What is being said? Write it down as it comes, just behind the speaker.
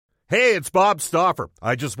Hey, it's Bob Stauffer.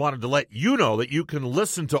 I just wanted to let you know that you can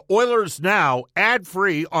listen to Oilers Now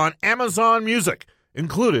ad-free on Amazon Music,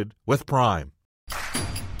 included with Prime.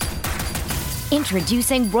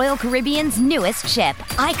 Introducing Royal Caribbean's newest ship,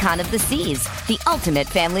 Icon of the Seas, the ultimate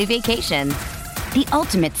family vacation. The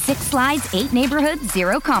ultimate 6 slides, 8 neighborhoods,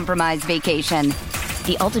 0 compromise vacation.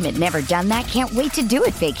 The ultimate never done that, can't wait to do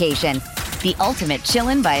it vacation. The ultimate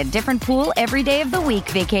chillin' by a different pool every day of the week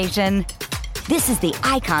vacation. This is the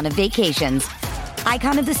Icon of vacations.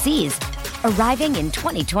 Icon of the Seas, arriving in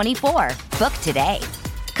 2024. Book today.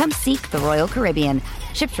 Come seek the Royal Caribbean.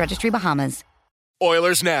 Ships Registry, Bahamas.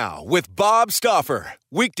 Oilers Now with Bob Stauffer.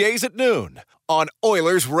 Weekdays at noon on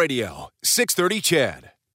Oilers Radio, 630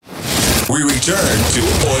 CHED. We return to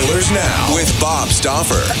Oilers Now with Bob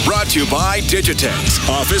Stauffer. Brought to you by Digitex.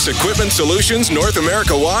 Office Equipment Solutions North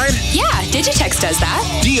America wide? Yeah, Digitex does that.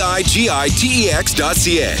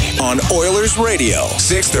 Digitex.ca on Oilers Radio,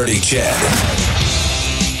 630 CHED.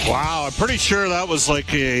 Wow, I'm pretty sure that was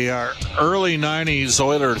like a early 90s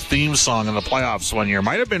Oiler theme song in the playoffs one year.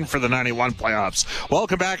 Might have been for the 91 playoffs.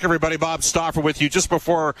 Welcome back, everybody. Bob Stauffer with you. Just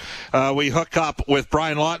before we hook up with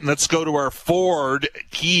Brian Lawton, let's go to our Ford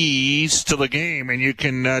keys to the game, and you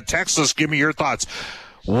can text us, give me your thoughts.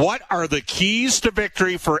 What are the keys to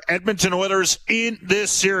victory for Edmonton Oilers in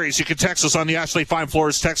this series? You can text us on the Ashley Fine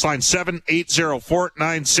Floors text line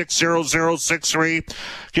 780-496-0063.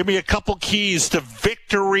 Give me a couple keys to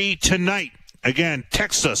victory tonight. Again,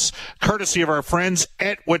 text us, courtesy of our friends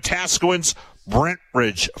at Wetaskiwin's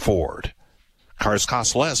Brentridge Ford. Cars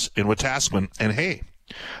cost less in Wetaskiwin, and hey,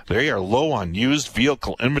 they are low on used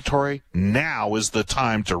vehicle inventory. Now is the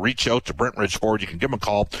time to reach out to Brentridge Ford. You can give them a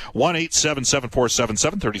call,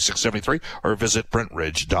 1-877-477-3673, or visit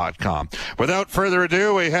brentridge.com. Without further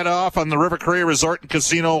ado, we head off on the River Cree Resort and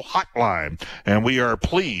Casino hotline. And we are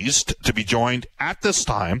pleased to be joined at this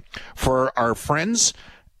time for our friends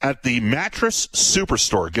at the Mattress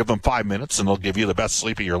Superstore. Give them 5 minutes and they'll give you the best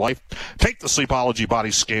sleep of your life. Take the Sleepology body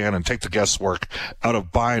scan and take the guesswork out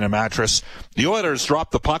of buying a mattress. The Oilers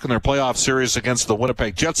dropped the puck in their playoff series against the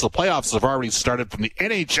Winnipeg Jets. The playoffs have already started from the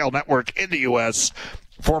NHL Network in the U.S.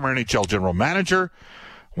 Former NHL general manager,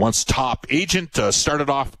 once top agent, started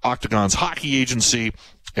off Octagon's hockey agency,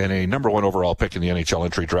 and a number 1 overall pick in the NHL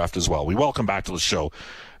entry draft as well. We welcome back to the show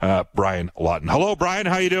Brian Lawton. Hello, Brian.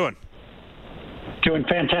 How you doing? Doing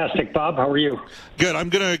fantastic, Bob. How are you? Good. I'm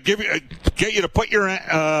going to get you to put your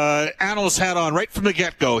analyst hat on right from the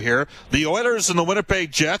get-go here. The Oilers and the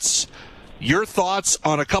Winnipeg Jets, your thoughts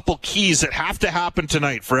on a couple keys that have to happen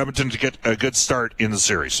tonight for Edmonton to get a good start in the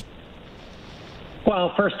series?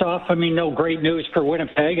 Well, first off, no great news for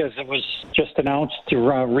Winnipeg, as it was just announced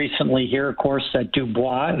recently here, of course, that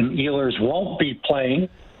Dubois and Ehlers won't be playing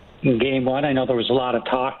in Game 1. I know there was a lot of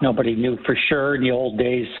talk. Nobody knew for sure in the old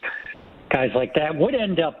days. Guys like that would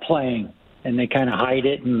end up playing, and they kind of hide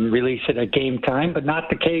it and release it at game time, but not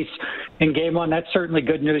the case in Game 1. That's certainly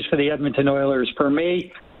good news for the Edmonton Oilers. For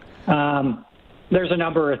me, there's a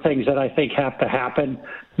number of things that I think have to happen.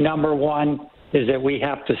 Number 1 is that we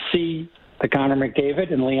have to see the Connor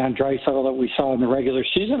McDavid and Leon Draisaitl that we saw in the regular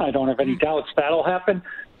season. I don't have any doubts that'll happen.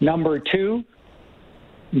 Number 2,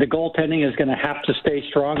 the goaltending is going to have to stay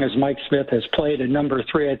strong as Mike Smith has played. And number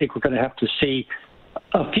 3, I think we're going to have to see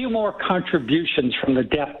a few more contributions from the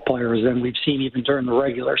depth players than we've seen even during the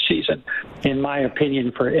regular season, in my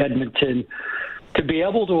opinion, for Edmonton to be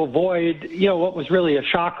able to avoid, what was really a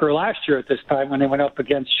shocker last year at this time when they went up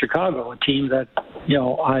against Chicago, a team that,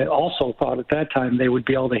 I also thought at that time they would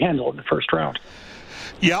be able to handle in the first round.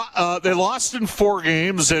 Yeah, they lost in 4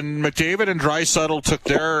 games, and McDavid and Draisaitl took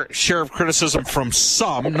their share of criticism from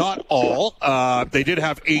some, not all. They did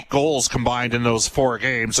have 8 goals combined in those 4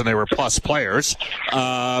 games, and they were plus players.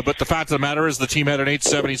 But the fact of the matter is the team had an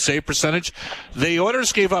 .870 save percentage. The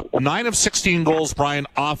Oilers gave up 9 of 16 goals, Brian,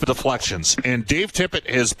 off of deflections. And Dave Tippett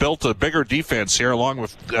has built a bigger defense here, along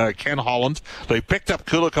with Ken Holland. They picked up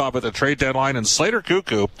Kulikov at the trade deadline, and Slater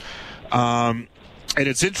Cuckoo. And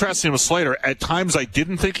it's interesting with Slater. At times, I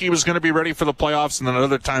didn't think he was going to be ready for the playoffs, and then at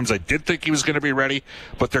other times, I did think he was going to be ready.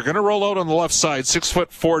 But they're going to roll out on the left side.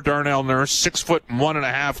 6'4" Darnell Nurse,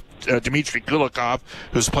 6'1.5" Dmitry Kulikov,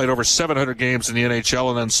 who's played over 700 games in the NHL,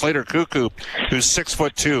 and then Slater Cuckoo, who's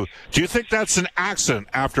 6'2". Do you think that's an accident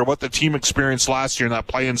after what the team experienced last year in that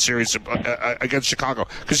play-in series against Chicago?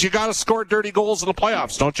 Because you got to score dirty goals in the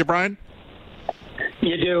playoffs, don't you, Brian?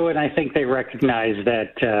 You do, and I think they recognize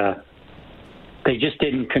that. They just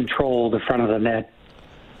didn't control the front of the net.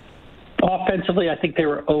 Offensively, I think they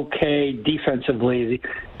were okay. Defensively,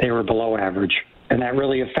 they were below average. and that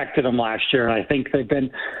really affected them last year. And I think they've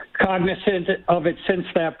been cognizant of it since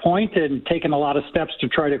that point and taken a lot of steps to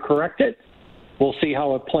try to correct it. We'll see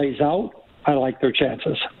how it plays out. I like their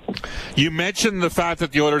chances. You mentioned the fact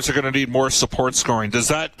that the Oilers are going to need more support scoring. Does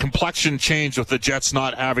that complexion change with the Jets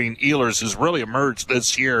not having Ehlers, who's really emerged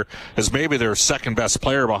this year as maybe their second-best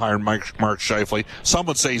player behind Mark Scheifele? Some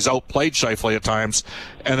would say he's outplayed Scheifele at times.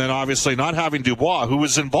 And then obviously not having Dubois, who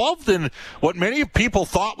was involved in what many people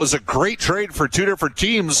thought was a great trade for two different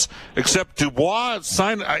teams, except Dubois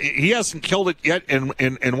signed. He hasn't killed it yet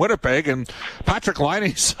in Winnipeg. And Patrick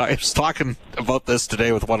Laine, I was talking about this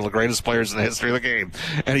today with one of the greatest players in the history of the game.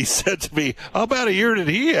 And he said to me, how bad a year did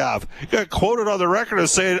he have? He got quoted on the record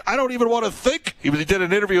as saying, I don't even want to think. He did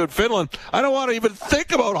an interview in Finland. I don't want to even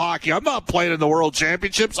think about hockey. I'm not playing in the World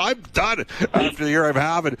Championships. I'm done after the year I'm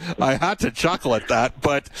having. I had to chuckle at that.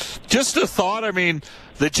 But just a thought, I mean,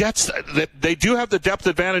 the Jets, they do have the depth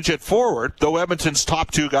advantage at forward, though Edmonton's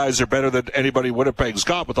top two guys are better than anybody Winnipeg's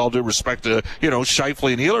got, with all due respect to,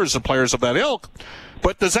 Scheifele and Ehlers and players of that ilk.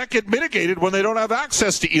 But does that get mitigated when they don't have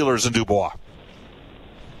access to Ehlers and Dubois?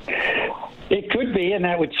 It could be, and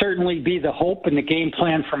that would certainly be the hope and the game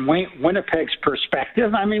plan from Winnipeg's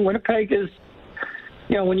perspective. I mean, Winnipeg is,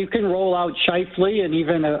 when you can roll out Scheifele and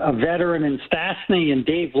even a veteran in Stastny and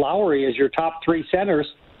Dave Lowry as your top three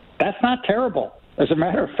centers, that's not terrible. As a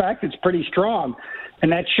matter of fact, it's pretty strong.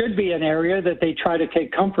 And that should be an area that they try to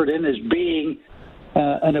take comfort in as being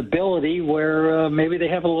an ability where maybe they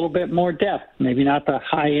have a little bit more depth. Maybe not the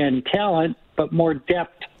high-end talent, but more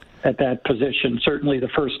depth at that position. Certainly the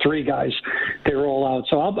first three guys they roll out.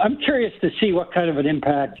 So I'm curious to see what kind of an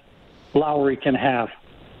impact Lowry can have,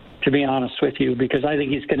 to be honest with you, because I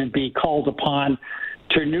think he's going to be called upon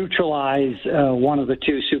to neutralize one of the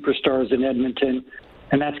two superstars in Edmonton,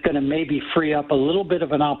 and that's going to maybe free up a little bit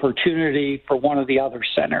of an opportunity for one of the other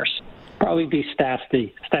centers. Probably be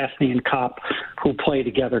Stastny and Kopp, who play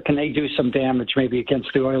together. Can they do some damage maybe against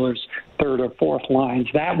the Oilers' third or fourth lines?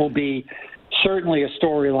 That will be certainly a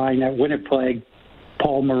storyline that Winnipeg,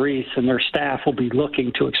 Paul Maurice, and their staff will be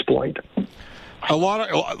looking to exploit. A lot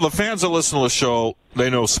of the fans that listen to the show, they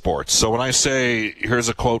know sports. So when I say, here's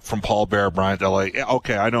a quote from Paul Bear Bryant,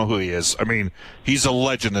 okay, I know who he is. I mean, he's a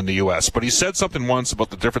legend in the U.S., but he said something once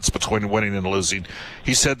about the difference between winning and losing.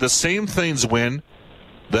 He said the same things win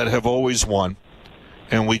that have always won,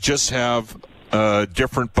 and we just have a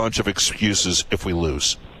different bunch of excuses if we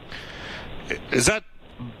lose. Is that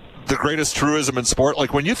the greatest truism in sport?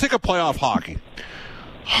 Like, when you think of playoff hockey,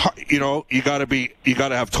 you got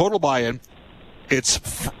to have total buy-in. It's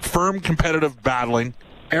firm competitive battling.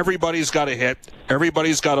 Everybody's got to hit.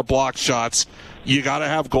 Everybody's got to block shots. You got to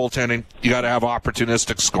have goaltending. You got to have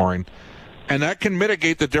opportunistic scoring. And that can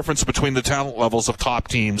mitigate the difference between the talent levels of top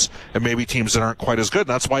teams and maybe teams that aren't quite as good. And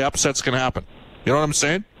that's why upsets can happen. You know what I'm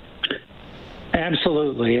saying?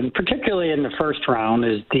 Absolutely. And particularly in the first round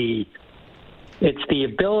it's the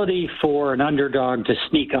ability for an underdog to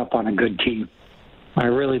sneak up on a good team. I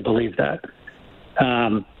really believe that.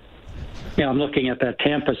 I'm looking at that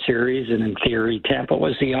Tampa series, and in theory, Tampa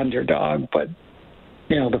was the underdog. But,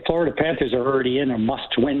 the Florida Panthers are already in a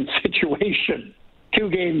must-win situation. 2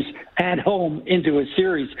 games at home into a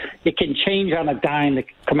series. It can change on a dime to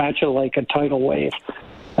come at you like a tidal wave.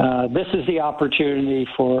 This is the opportunity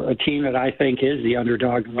for a team that I think is the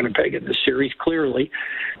underdog in Winnipeg in this series, clearly,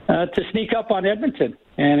 to sneak up on Edmonton.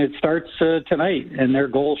 And it starts tonight. And their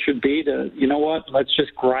goal should be to, let's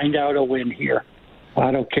just grind out a win here. I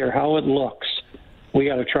don't care how it looks. We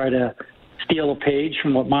got to try to steal a page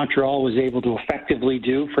from what Montreal was able to effectively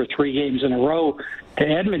do for 3 games in a row to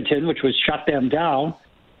Edmonton, which was shut them down.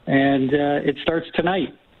 And it starts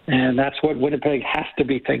tonight. And that's what Winnipeg has to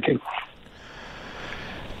be thinking.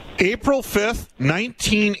 April 5th,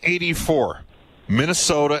 1984,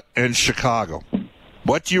 Minnesota and Chicago.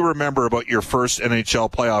 What do you remember about your first NHL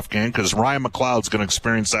playoff game? Because Ryan McLeod's going to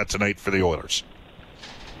experience that tonight for the Oilers.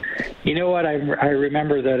 You know what? I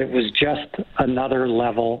remember that it was just another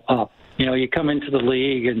level up. You come into the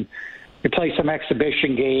league and you play some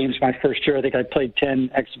exhibition games. My first year, I think I played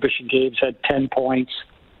 10 exhibition games, had 10 points.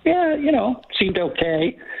 Yeah, seemed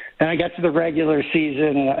okay. Then I got to the regular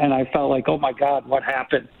season, and I felt like, oh, my God, what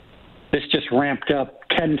happened? This just ramped up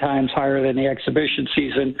 10 times higher than the exhibition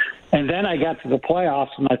season. And then I got to the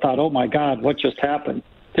playoffs, and I thought, oh, my God, what just happened?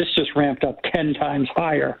 This just ramped up 10 times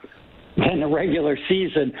higher than the regular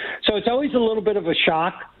season. So it's always a little bit of a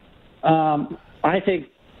shock. I think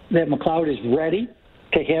that McLeod is ready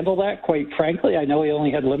to handle that, quite frankly. I know he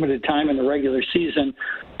only had limited time in the regular season,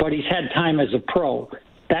 but he's had time as a pro.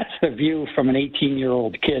 That's the view from an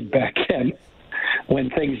 18-year-old kid back then. when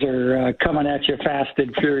things are coming at you fast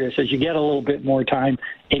and furious. As you get a little bit more time,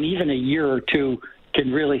 and even a year or two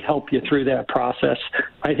can really help you through that process,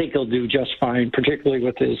 I think he'll do just fine, particularly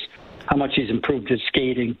with how much he's improved his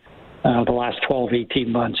skating the last 12,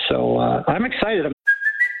 18 months. So I'm excited.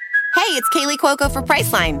 Hey, it's Kaylee Cuoco for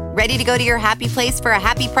Priceline. Ready to go to your happy place for a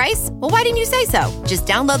happy price? Well, why didn't you say so? Just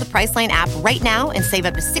download the Priceline app right now and save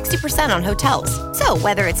up to 60% on hotels. So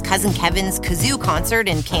whether it's Cousin Kevin's Kazoo Concert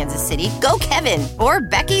in Kansas City, go Kevin, or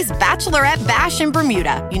Becky's Bachelorette Bash in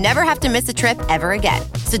Bermuda, you never have to miss a trip ever again.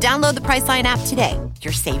 So download the Priceline app today.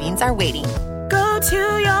 Your savings are waiting. Go to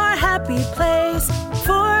your happy place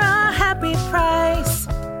for a happy price.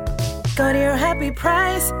 Go to your happy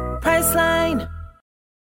price, Priceline.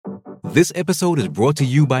 This episode is brought to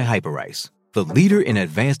you by Hyperice, the leader in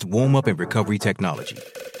advanced warm-up and recovery technology.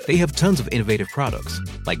 They have tons of innovative products,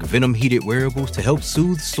 like Venom-heated wearables to help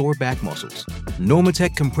soothe sore back muscles,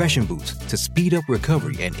 Normatec compression boots to speed up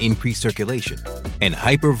recovery and increase circulation, and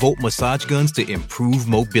Hypervolt massage guns to improve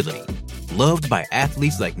mobility. Loved by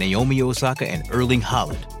athletes like Naomi Osaka and Erling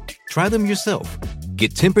Haaland. Try them yourself.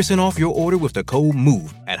 Get 10% off your order with the code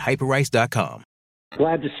MOVE at Hyperice.com.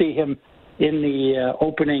 Glad to see him in the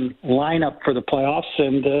opening lineup for the playoffs,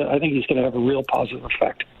 and I think he's going to have a real positive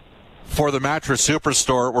effect. For the Mattress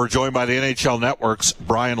Superstore, we're joined by the NHL Network's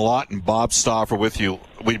Brian Lott and Bob Stauffer with you.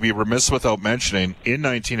 We'd be remiss without mentioning, in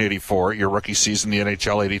 1984, your rookie season, the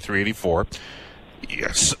NHL 83-84,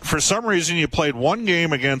 yes, for some reason you played one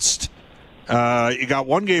game against, you got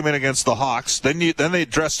one game in against the Hawks, then they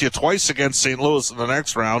dressed you twice against St. Louis in the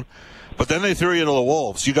next round, but then they threw you to the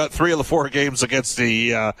Wolves. You got 3 of the 4 games against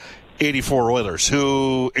the 84 Oilers,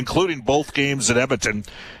 who, including both games at Edmonton,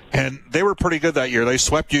 and they were pretty good that year. They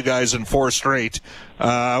swept you guys in 4 straight.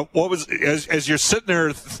 What was, as you're sitting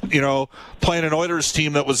there, playing an Oilers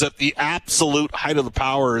team that was at the absolute height of the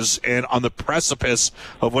powers and on the precipice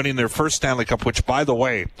of winning their first Stanley Cup, which, by the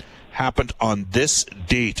way, happened on this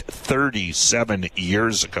date 37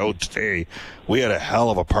 years ago today. We had a hell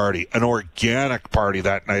of a party, an organic party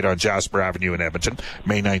that night on Jasper Avenue in Edmonton,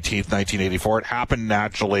 May 19th, 1984. It happened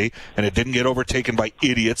naturally, and it didn't get overtaken by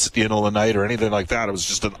idiots at the end of the night or anything like that. It was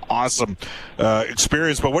just an awesome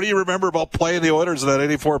experience. But what do you remember about playing the Oilers in that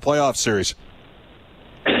 84 playoff series?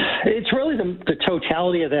 It's really the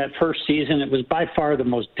totality of that first season. It was by far the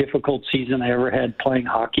most difficult season I ever had playing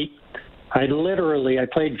hockey. I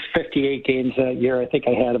played 58 games that year. I think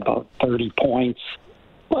I had about 30 points.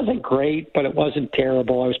 It wasn't great, but it wasn't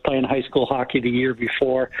terrible. I was playing high school hockey the year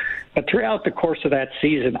before. But throughout the course of that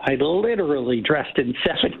season, I literally dressed in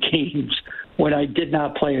 7 games when I did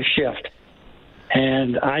not play a shift.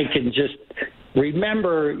 And I can just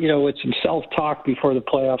remember, with some self-talk before the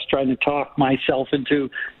playoffs, trying to talk myself into,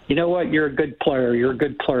 you know what, you're a good player. You're a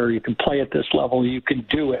good player. You can play at this level. You can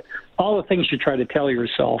do it. All the things you try to tell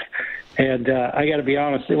yourself. And I got to be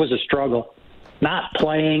honest, it was a struggle. Not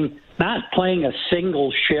playing a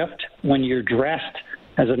single shift when you're dressed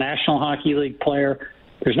as a National Hockey League player.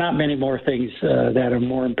 There's not many more things that are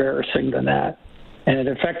more embarrassing than that. And it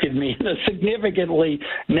affected me in a significantly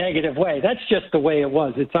negative way. That's just the way it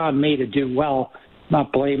was. It's on me to do well,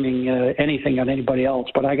 not blaming anything on anybody else.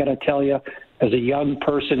 But I got to tell you, as a young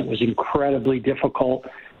person, it was incredibly difficult.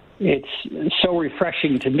 It's so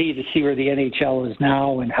refreshing to me to see where the NHL is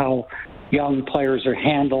now and how young players are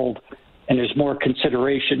handled, and there's more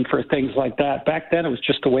consideration for things like that. Back then, it was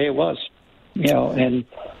just the way it was, and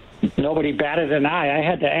nobody batted an eye. I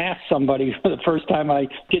had to ask somebody for the first time I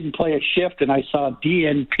didn't play a shift, and I saw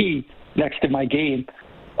DNP next to my game.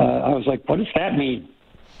 I was like, what does that mean?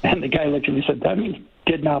 And the guy looked at me and said, that means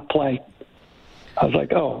did not play. I was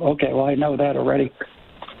like, oh, okay, well, I know that already.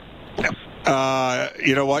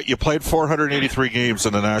 You know what? You played 483 games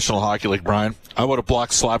in the National Hockey League, Brian. I would have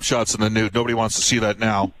blocked slap shots in the nude. Nobody wants to see that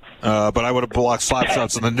now. But I would have blocked slap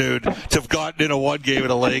shots in the nude to have gotten in a 1 game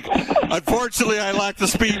in a league. Unfortunately, I lack the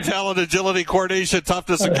speed, talent, agility, coordination,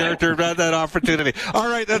 toughness, and character to have that opportunity. All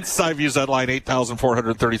right, I've used that line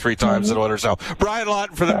 8,433 times in Oilers now. Brian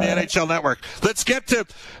Lawton for the NHL Network. Let's get to,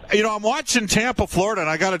 I'm watching Tampa, Florida, and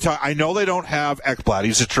I got to tell you, I know they don't have Ekblad.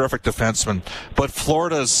 He's a terrific defenseman, but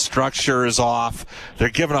Florida's structure is off. They're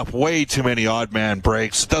giving up way too many odd man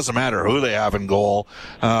breaks. It doesn't matter who they have in goal.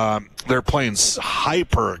 They're playing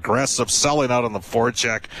hyper aggressive, selling out on the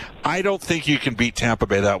forecheck. I don't think you can beat Tampa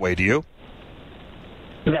Bay that way. Do you?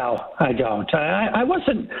 No, I don't. I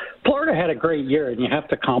wasn't. Florida had a great year, and you have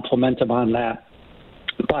to compliment them on that.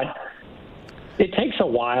 But it takes a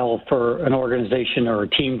while for an organization or a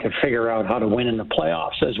team to figure out how to win in the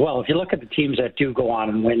playoffs as well. If you look at the teams that do go on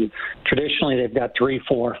and win, traditionally they've got 3,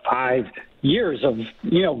 4, 5 years of,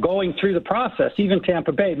 going through the process. Even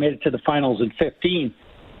Tampa Bay made it to the finals in 15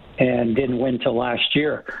 and didn't win till last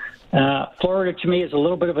year. Florida, to me, is a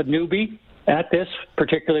little bit of a newbie at this,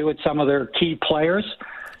 particularly with some of their key players.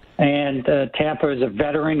 And Tampa is a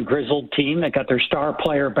veteran, grizzled team that got their star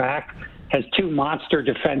player back, has two monster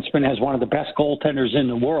defensemen, has one of the best goaltenders in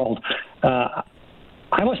the world.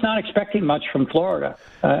 I was not expecting much from Florida.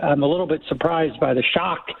 I'm a little bit surprised by the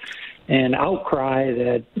shock and outcry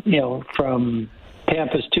that, from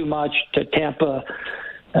Tampa's too much to Tampa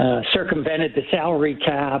circumvented the salary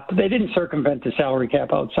cap. They didn't circumvent the salary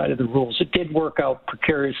cap outside of the rules. It did work out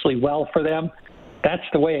precariously well for them. That's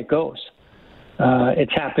the way it goes.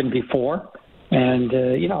 It's happened before, and,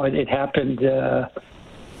 it happened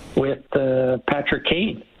with Patrick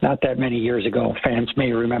Kane not that many years ago. Fans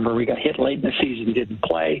may remember we got hit late in the season, didn't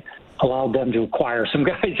play, allowed them to acquire some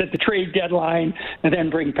guys at the trade deadline, and then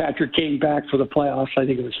bring Patrick Kane back for the playoffs. I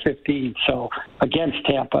think it was 15, so against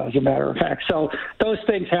Tampa, as a matter of fact. So those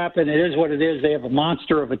things happen. It is what it is. They have a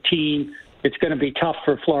monster of a team. It's going to be tough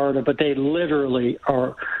for Florida, but they literally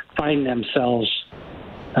find themselves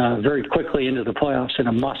very quickly into the playoffs in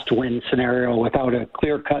a must-win scenario without a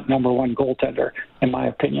clear-cut number one goaltender, in my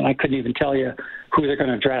opinion. I couldn't even tell you who they're going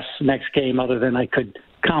to dress next game other than I could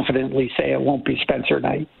confidently say it won't be Spencer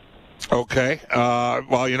Knight. Okay.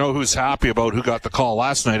 Well, who's happy about who got the call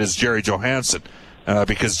last night is Jerry Johansson,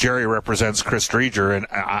 because Jerry represents Chris Driedger,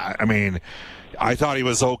 and I thought he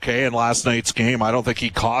was okay in last night's game. I don't think he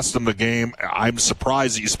cost him the game. I'm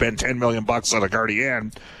surprised that you spend $10 million on a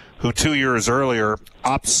Gardien, who 2 years earlier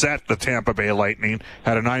upset the Tampa Bay Lightning,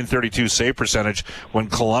 had a .932 save percentage when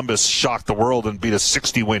Columbus shocked the world and beat a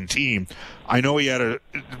 60-win team. I know were you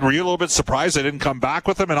a little bit surprised they didn't come back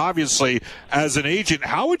with him? And obviously, as an agent,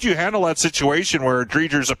 how would you handle that situation where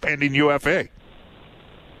Driedger's a pending UFA?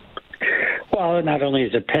 Well, not only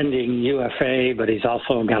is it pending UFA, but he's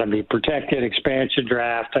also got to be protected, expansion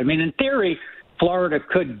draft. In theory, Florida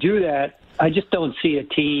could do that. I just don't see a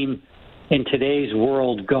team in today's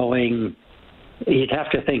world going, you'd have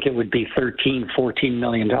to think it would be $13-14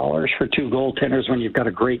 million for two goaltenders when you've got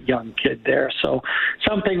a great young kid there. So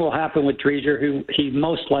something will happen with Driedger, who he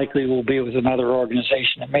most likely will be with another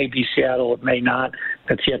organization. It may be Seattle, it may not.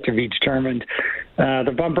 That's yet to be determined.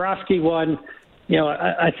 The Bobrovsky one,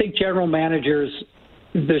 I think general managers,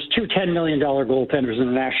 there's two $10 million goaltenders in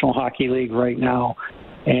the National Hockey League right now,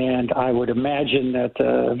 and I would imagine that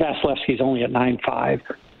Vasilevsky's only at 9.5.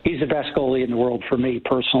 He's the best goalie in the world for me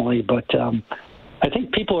personally, but I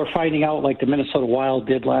think people are finding out, like the Minnesota Wild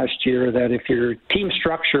did last year, that if your team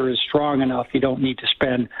structure is strong enough, you don't need to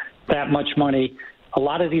spend that much money. A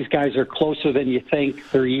lot of these guys are closer than you think.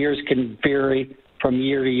 Their years can vary from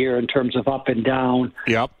year to year in terms of up and down.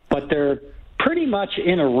 Yep. But they're pretty much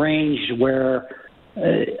in a range where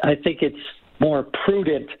I think it's more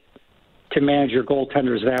prudent to manage your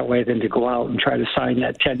goaltenders that way than to go out and try to sign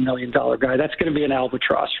that $10 million guy. That's going to be an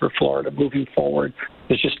albatross for Florida moving forward.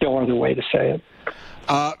 There's just no other way to say it.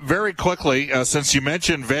 Very quickly, since you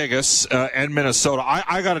mentioned Vegas and Minnesota,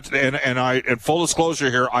 I got it, and in full disclosure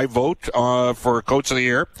here, I vote for Coach of the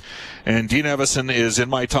Year, and Dean Evason is in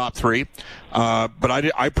my top three. But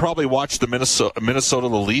I probably watched the Minnesota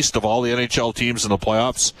the least of all the NHL teams in the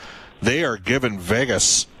playoffs. They are giving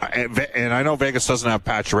Vegas, and I know Vegas doesn't have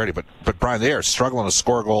Pacioretty, but Brian, they are struggling to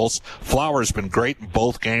score goals. Flower's been great in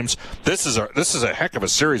both games. This is a heck of a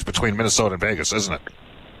series between Minnesota and Vegas, isn't it?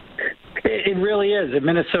 It really is. And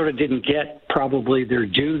Minnesota didn't get probably their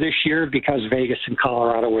due this year because Vegas and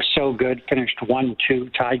Colorado were so good, finished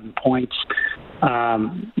 1-2, tied in points.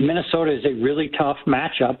 Minnesota is a really tough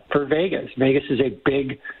matchup for Vegas. Vegas is a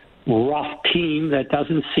big, rough team that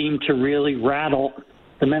doesn't seem to really rattle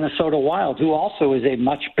the Minnesota Wild, who also is a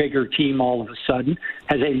much bigger team all of a sudden,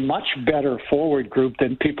 has a much better forward group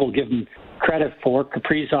than people give them credit for.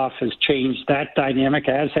 Kaprizov has changed that dynamic,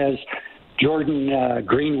 as has Jordan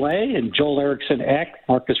Greenway and Joel Eriksson-Ek.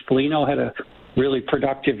 Marcus Foligno had a really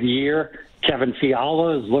productive year. Kevin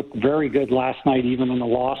Fiala has looked very good last night, even in the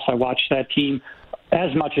loss. I watched that team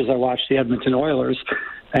as much as I watched the Edmonton Oilers,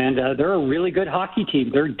 and they're a really good hockey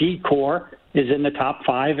team. Their D-core is in the top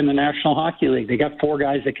 5 in the National Hockey League. They got 4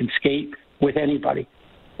 guys that can skate with anybody.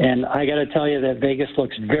 And I got to tell you that Vegas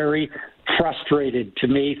looks very frustrated to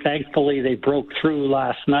me. Thankfully, they broke through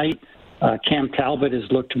last night. Cam Talbot has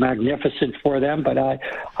looked magnificent for them, but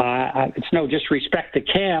it's no disrespect to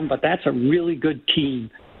Cam, but that's a really good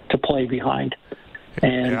team to play behind.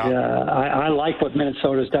 And I like what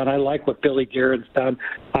Minnesota's done. I like what Billy Guerin's done.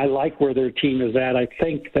 I like where their team is at. I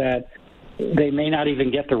think that they may not even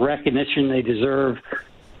get the recognition they deserve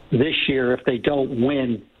this year if they don't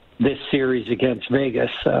win this series against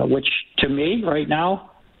Vegas, which to me right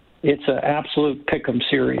now, it's an absolute pick'em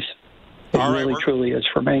series. It really, truly is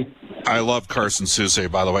for me. I love Carson Soucy,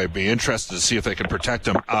 by the way. Be interested to see if they can protect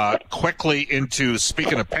him. Quickly into,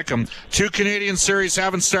 speaking of pick'em, 2 Canadian series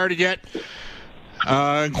haven't started yet.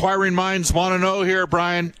 Inquiring minds want to know here,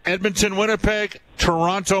 Brian. Edmonton, Winnipeg,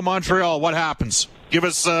 Toronto, Montreal. What happens? Give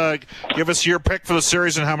us your pick for the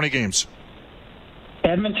series and how many games.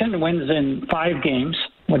 Edmonton wins in 5 games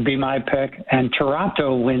would be my pick, and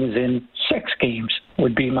Toronto wins in 6 games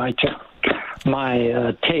would be my take.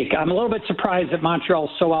 I'm a little bit surprised that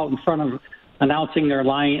Montreal's so out in front of announcing their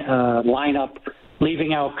lineup,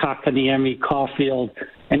 leaving out Kotkaniemi, Caulfield,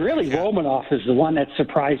 and really Romanoff is the one that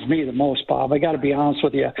surprised me the most, Bob. I got to be honest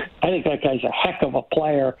with you. I think that guy's a heck of a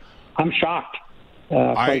player. I'm shocked,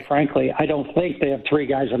 quite frankly. I don't think they have 3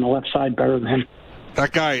 guys on the left side better than him.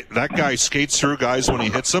 That guy skates through guys when he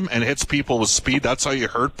hits them and hits people with speed. That's how you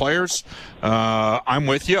hurt players. I'm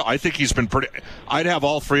with you. I think he's been pretty. I'd have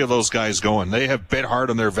all 3 of those guys going. They have bit hard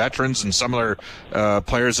on their veterans and some of their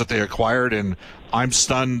players that they acquired, and I'm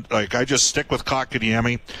stunned. Like, I just stick with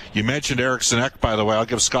Kotkaniemi. You mentioned Eriksson Ek, by the way. I'll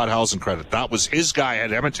give Scott Housen credit. That was his guy.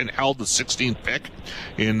 Had Edmonton held the 16th pick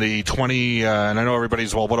in the 20, and I know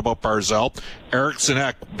everybody's, well, what about Barzal? Eriksson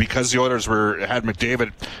Ek, because the Oilers had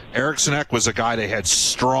McDavid, Eriksson Ek was a guy they had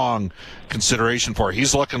strong consideration for.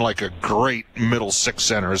 He's looking like a great middle 6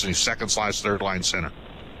 center, isn't he? 2nd/3rd line center.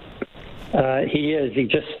 He is.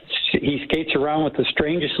 He skates around with the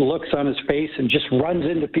strangest looks on his face and just runs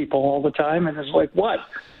into people all the time. And it's like, what?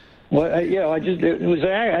 What?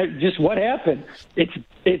 What happened?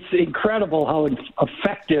 It's incredible how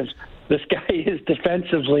effective this guy is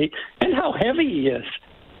defensively and how heavy he is.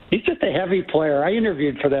 He's just a heavy player. I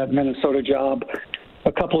interviewed for that Minnesota job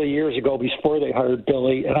a couple of years ago before they hired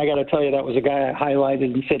Billy, and I got to tell you, that was a guy I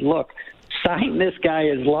highlighted and said, look, sign this guy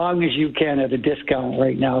as long as you can at a discount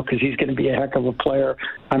right now because he's going to be a heck of a player.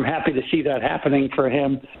 I'm happy to see that happening for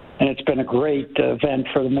him, and it's been a great event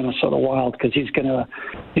for the Minnesota Wild because he's going to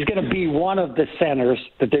be one of the centers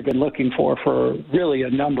that they've been looking for really a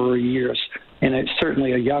number of years, and it's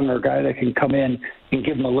certainly a younger guy that can come in and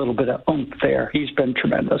give him a little bit of oomph there. He's been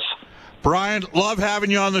tremendous. Brian, love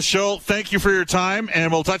having you on the show. Thank you for your time,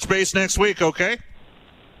 and we'll touch base next week, okay?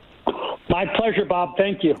 My pleasure, Bob.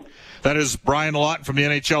 Thank you. That is Brian Lawton from the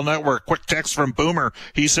NHL Network. Quick text from Boomer.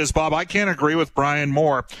 He says, Bob, I can't agree with Brian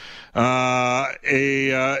more.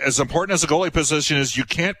 As important as a goalie position is, you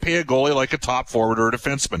can't pay a goalie like a top forward or a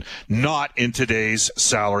defenseman. Not in today's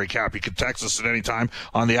salary cap. You can text us at any time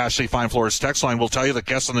on the Ashley Fine Floors text line. We'll tell you that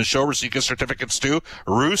guests on the show receive gift certificates to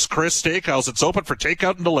Roos Chris Steakhouse. It's open for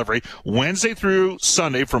takeout and delivery Wednesday through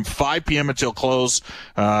Sunday from 5 p.m. until close.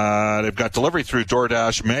 They've got delivery through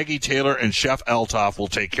DoorDash. Maggie Taylor and Chef Eltoff will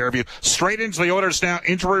take care of you. Straight into the Oilers now.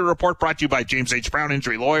 Injury report brought to you by James H. Brown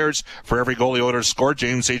Injury Lawyers. For every goal the Oilers score,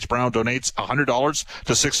 James H. Brown donates $100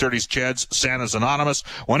 to 630's Chad's Santa's Anonymous.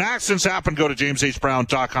 When accidents happen, go to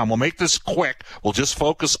jameshbrown.com. We'll make this quick. We'll just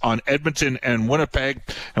focus on Edmonton and Winnipeg,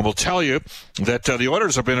 and we'll tell you that the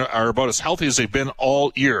Oilers are about as healthy as they've been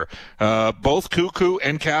all year. Both Cuckoo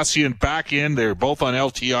and Cassian back in. They're both on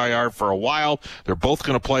LTIR for a while. They're both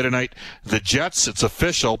going to play tonight. The Jets, it's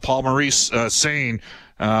official. Paul Maurice saying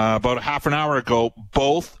about half an hour ago,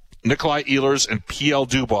 both Nikolai Ehlers and P.L.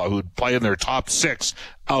 Dubois, who'd play in their top 6,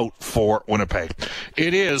 out for Winnipeg.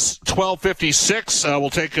 It is 12:56.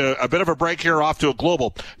 We'll take a bit of a break here, off to a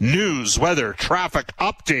global news, weather, traffic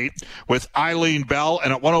update with Eileen Bell.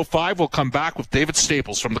 And at 1:05, we'll come back with David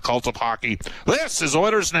Staples from the Cult of Hockey. This is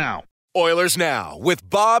Oilers Now. Oilers Now with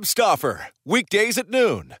Bob Stauffer. Weekdays at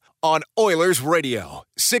noon on Oilers Radio,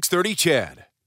 630 CHED.